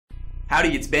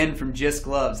Howdy, it's Ben from Just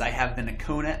Gloves. I have the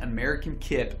Nokona American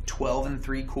Kip 12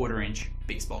 3/4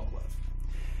 baseball glove.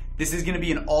 This is going to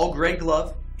be an all gray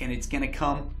glove, and it's going to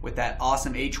come with that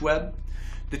awesome H-web.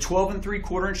 The 12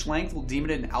 3/4 length will deem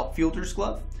it an outfielder's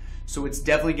glove, so it's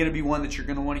definitely going to be one that you're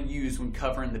going to want to use when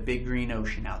covering the big green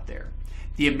ocean out there.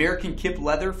 The American Kip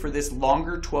leather for this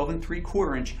longer 12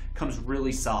 3/4 comes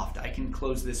really soft. I can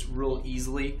close this real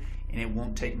easily, and it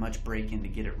won't take much break-in to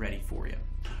get it ready for you.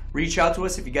 Reach out to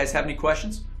us if you guys have any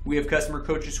questions. We have customer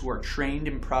coaches who are trained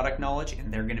in product knowledge, and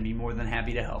they're going to be more than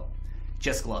happy to help.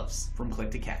 Just Gloves, from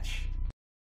click to catch.